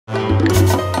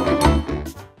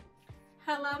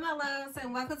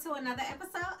and welcome to another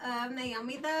episode of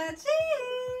Naomi the G.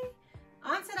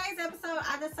 On today's episode,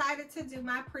 I decided to do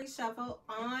my pre-shuffle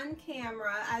on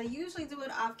camera. I usually do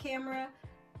it off camera,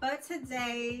 but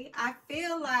today I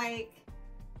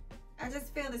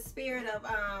just feel the spirit of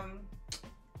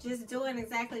just doing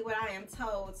exactly what I am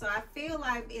told. So I feel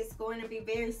like it's going to be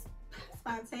very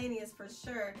spontaneous for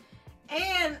sure.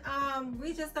 And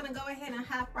we're just gonna go ahead and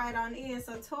hop right on in.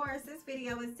 So Taurus, this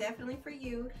video is definitely for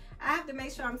you. I have to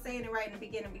make sure I'm saying it right in the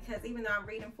beginning, because even though I'm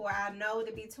reading for I know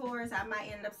to be Taurus, I might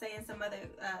end up saying some other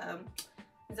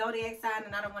zodiac sign,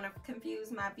 and I don't want to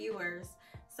confuse my viewers.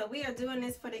 So we are doing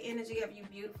this for the energy of you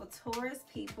beautiful Taurus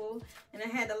people. And I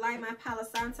had to light my Palo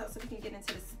Santo so we can get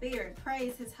into the spirit.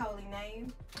 Praise his holy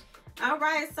name. All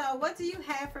right, so what do you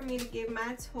have for me to give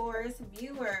my Taurus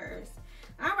viewers?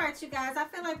 All right, you guys, I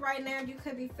feel like right now you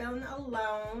could be feeling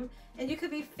alone, and you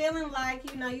could be feeling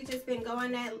like, you know, you just been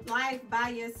going that life by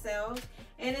yourself.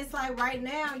 And it's like right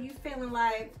now you feeling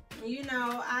like, you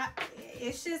know,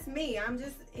 it's just me. I'm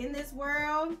just in this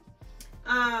world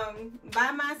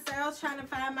by myself, trying to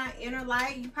find my inner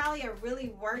light. You probably are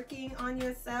really working on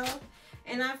yourself.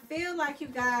 And I feel like you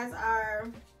guys are,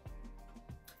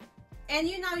 and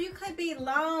you know, you could be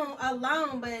alone,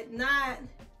 but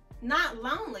not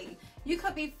lonely. You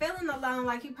could be feeling alone,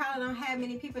 like you probably don't have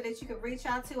many people that you could reach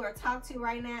out to or talk to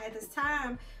right now at this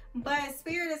time. But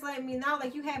Spirit is letting me know,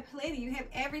 like, you have plenty. You have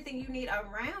everything you need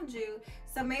around you.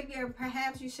 So maybe or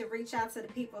perhaps you should reach out to the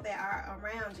people that are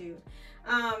around you.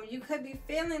 You could be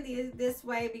feeling this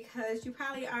way because you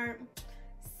probably aren't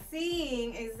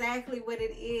seeing exactly what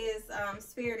it is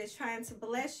Spirit is trying to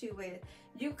bless you with.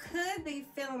 You could be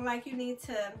feeling like you need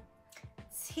to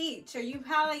teach, or you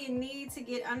probably need to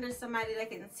get under somebody that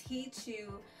can teach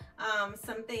you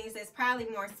some things that's probably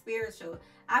more spiritual.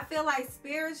 I feel like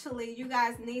spiritually you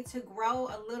guys need to grow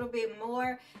a little bit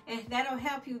more, and that'll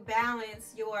help you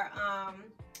balance your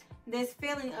this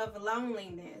feeling of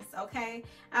loneliness. Okay,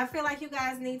 I feel like you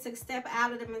guys need to step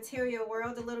out of the material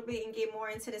world a little bit and get more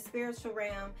into the spiritual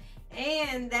realm,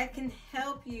 and that can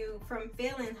help you from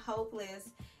feeling hopeless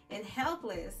and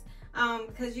helpless.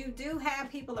 Because you do have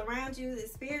people around you. The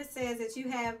Spirit says that you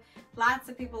have lots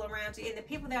of people around you, and the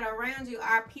people that are around you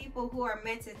are people who are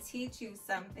meant to teach you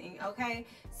something. Okay,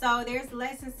 so there's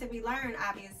lessons to be learned,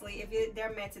 obviously, if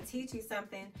they're meant to teach you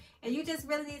something. And you just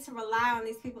really need to rely on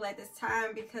these people at this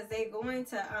time, because they're going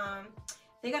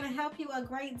to help you a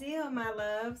great deal, my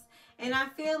loves. And I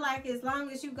feel like as long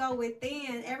as you go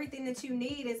within, everything that you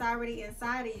need is already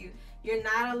inside of you. You're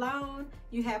not alone.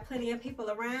 You have plenty of people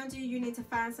around you. You need to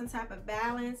find some type of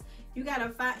balance. You got to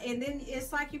find, and then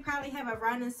it's like you probably have a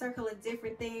running circle of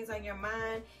different things on your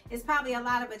mind. It's probably a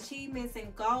lot of achievements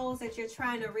and goals that you're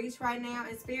trying to reach right now.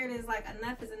 And Spirit is like,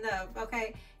 enough is enough.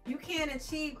 Okay, you can't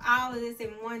achieve all of this in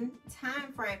one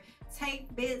time frame.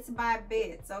 Take bits by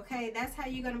bits. Okay, that's how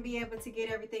you're going to be able to get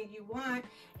everything you want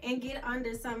and get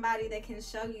under somebody that can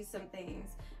show you some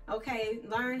things. Okay,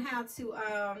 learn how to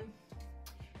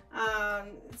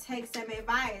take some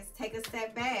advice, take a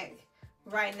step back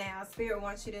right now. Spirit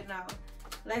wants you to know.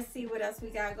 Let's see what else we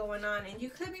got going on. And you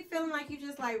could be feeling like you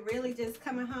just like really just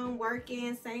coming home,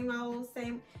 working, same old,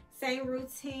 same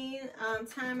routine,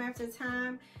 time after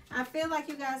time. I feel like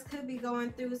you guys could be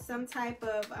going through some type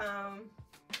of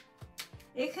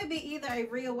it could be either a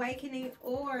reawakening,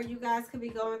 or you guys could be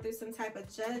going through some type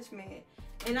of judgment.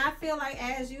 And I feel like,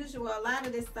 as usual, a lot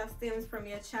of this stuff stems from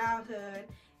your childhood.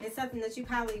 It's something that you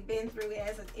probably been through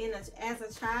as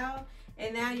a child,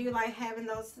 and now you're like having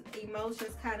those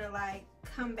emotions kind of like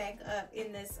come back up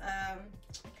in this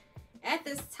at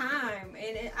this time.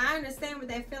 And I understand what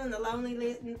that feeling of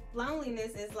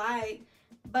loneliness is like,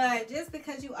 but just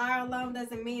because you are alone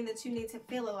doesn't mean that you need to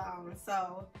feel alone.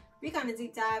 So we're gonna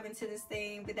deep dive into this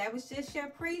thing, but that was just your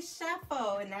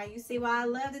pre-shuffle, and now you see why I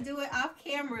love to do it off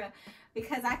camera,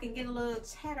 because I can get a little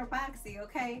chatterboxy.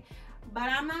 Okay, but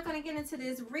I'm not going to get into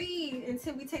this read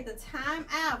until we take the time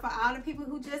out. For all the people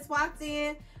who just walked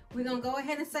in, we're going to go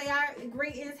ahead and say our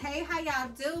greetings. Hey, how y'all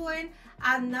doing?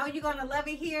 I know you're going to love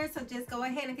it here, so just go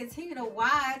ahead and continue to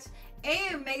watch.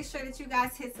 And make sure that you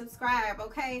guys hit subscribe,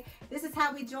 okay? This is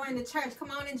how we join the church.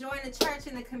 Come on and join the church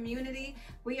and the community.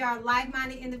 We are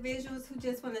like-minded individuals who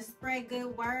just want to spread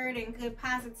good word and good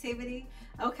positivity,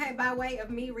 okay, by way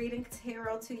of me reading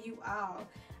tarot to you all.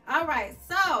 All right,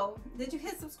 so did you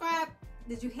hit subscribe?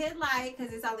 Did you hit like?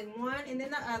 Because it's only one and then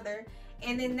the other.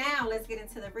 And then now let's get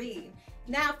into the read.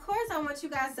 Now, of course, I want you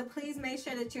guys to please make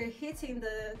sure that you're hitting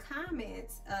the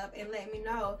comments up and let me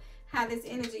know how this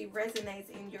energy resonates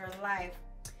in your life.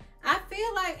 I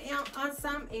feel like on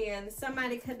some end,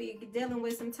 somebody could be dealing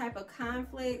with some type of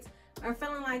conflict or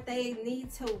feeling like they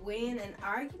need to win an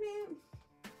argument.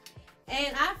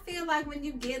 And I feel like when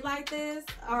you get like this,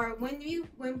 or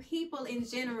when people in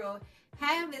general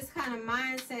have this kind of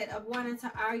mindset of wanting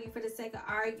to argue for the sake of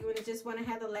arguing and just want to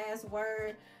have the last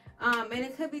word, and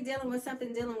it could be dealing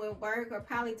with work, or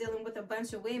probably dealing with a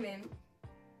bunch of women.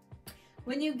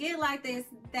 When you get like this,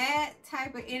 that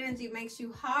type of energy makes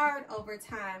you hard over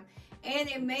time, and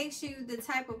it makes you the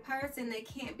type of person that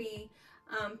can't be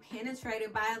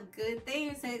penetrated by good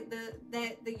things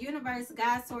that the universe,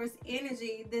 God, source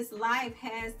energy, this life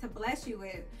has to bless you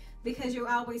with, because you're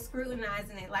always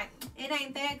scrutinizing it. Like, it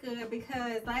ain't that good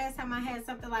because last time I had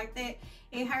something like that,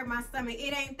 it hurt my stomach.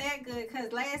 It ain't that good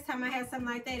because last time I had something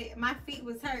like that, my feet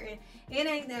was hurting. It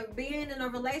ain't that being in a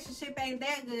relationship ain't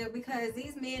that good because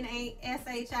these men ain't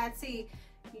SHIT.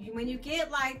 When you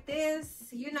get like this,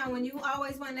 you know, when you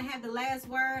always want to have the last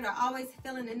word, or always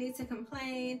feeling the need to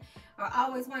complain, or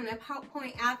always wanting to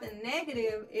point out the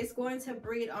negative, it's going to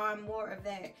breed on more of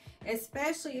that.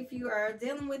 Especially if you are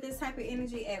dealing with this type of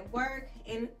energy at work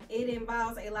and it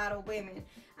involves a lot of women.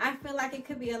 I feel like it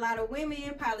could be a lot of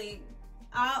women, probably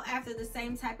all after the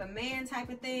same type of man type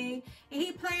of thing, and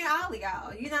he playing all of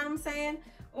y'all, you know what I'm saying?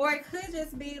 Or it could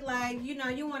just be like, you know,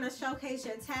 you want to showcase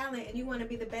your talent and you want to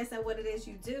be the best at what it is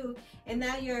you do, and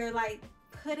now you're like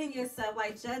putting yourself,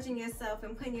 like judging yourself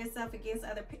and putting yourself against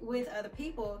other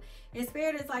people. And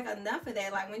Spirit is like, enough of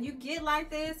that. Like, when you get like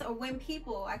this, or when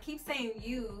people, I keep saying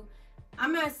you,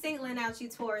 I'm not singling out you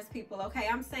Taurus people, okay?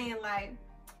 I'm saying, like,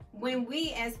 when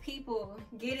we as people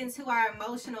get into our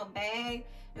emotional bag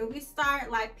and we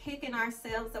start like picking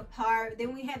ourselves apart,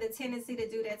 then we have the tendency to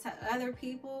do that to other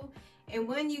people. And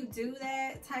when you do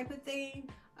that type of thing,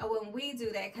 or when we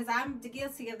do that, because I'm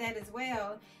guilty of that as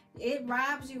well, it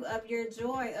robs you of your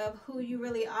joy of who you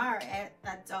really are as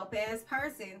a dope ass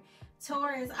person.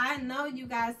 Taurus, I know you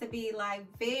guys to be like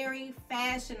very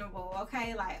fashionable,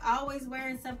 okay? Like always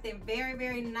wearing something very,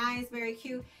 very nice, very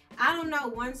cute. I don't know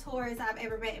one Taurus I've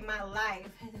ever met in my life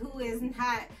who is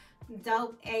not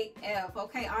dope AF,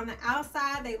 okay? On the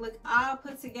outside, they look all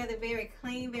put together, very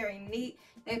clean, very neat.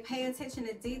 They pay attention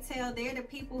to detail. They're the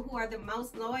people who are the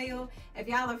most loyal. If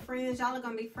y'all are friends, y'all are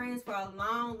gonna be friends for a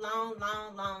long, long,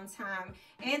 long, long time.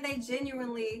 And they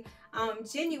genuinely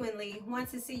want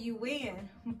to see you win.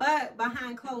 But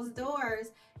behind closed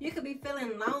doors, you could be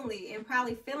feeling lonely and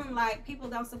probably feeling like people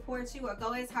don't support you or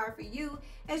go as hard for you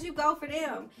as you go for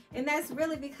them. And that's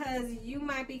really because you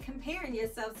might be comparing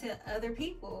yourself to other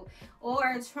people,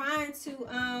 or trying to,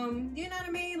 you know what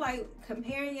I mean? Like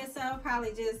comparing yourself,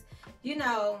 probably just, you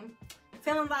know,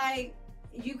 feeling like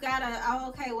you gotta, oh,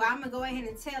 okay, well, I'm gonna go ahead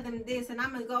and tell them this, and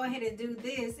I'm gonna go ahead and do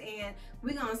this, and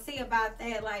we're gonna see about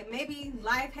that. Like, maybe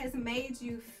life has made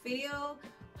you feel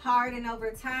hard and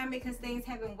over time because things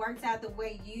haven't worked out the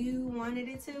way you wanted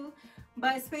it to.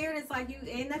 But Spirit is like, you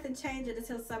ain't nothing changing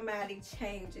until somebody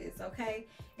changes, okay?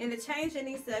 And the change that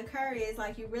needs to occur is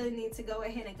like, you really need to go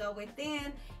ahead and go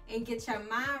within and get your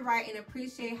mind right and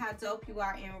appreciate how dope you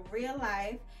are in real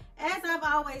life. As I've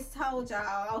always told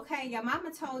y'all, okay, your mama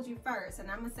told you first,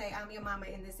 and I'm gonna say I'm your mama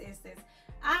in this instance.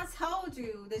 I told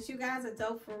you that you guys are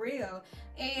dope for real,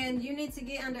 and you need to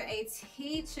get under a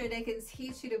teacher that can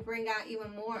teach you to bring out even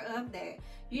more of that.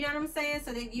 You know what I'm saying?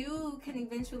 So that you can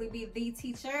eventually be the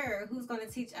teacher who's going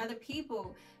to teach other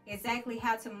people exactly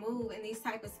how to move in these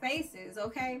type of spaces,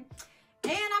 okay?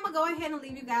 And I'm gonna go ahead and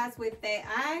leave you guys with that.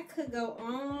 I could go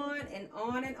on and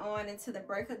on and on into the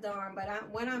break of dawn, but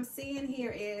what I'm seeing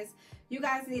here is you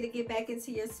guys need to get back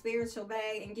into your spiritual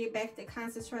bag and get back to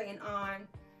concentrating on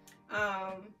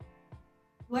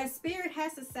what Spirit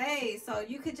has to say, so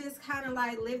you could just kind of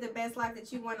like live the best life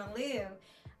that you want to live.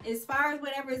 As far as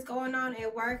whatever is going on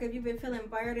at work, if you've been feeling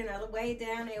burdened or way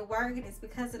down at work and it's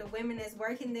because of the women that's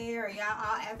working there, or y'all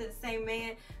all after the same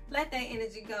man, let that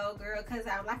energy go, girl, because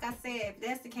like I said, if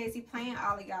that's the case, he playing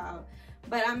all of y'all.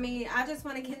 But I mean, I just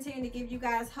want to continue to give you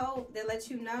guys hope that let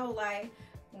you know, like,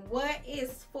 what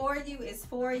is for you is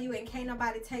for you, and can't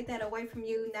nobody take that away from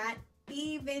you, not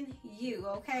even you,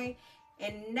 okay?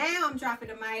 And now I'm dropping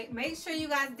the mic. Make sure you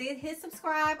guys did hit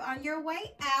subscribe on your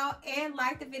way out and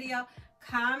like the video.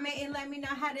 Comment and let me know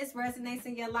how this resonates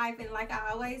in your life. And like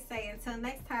I always say, until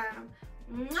next time,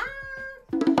 mwah!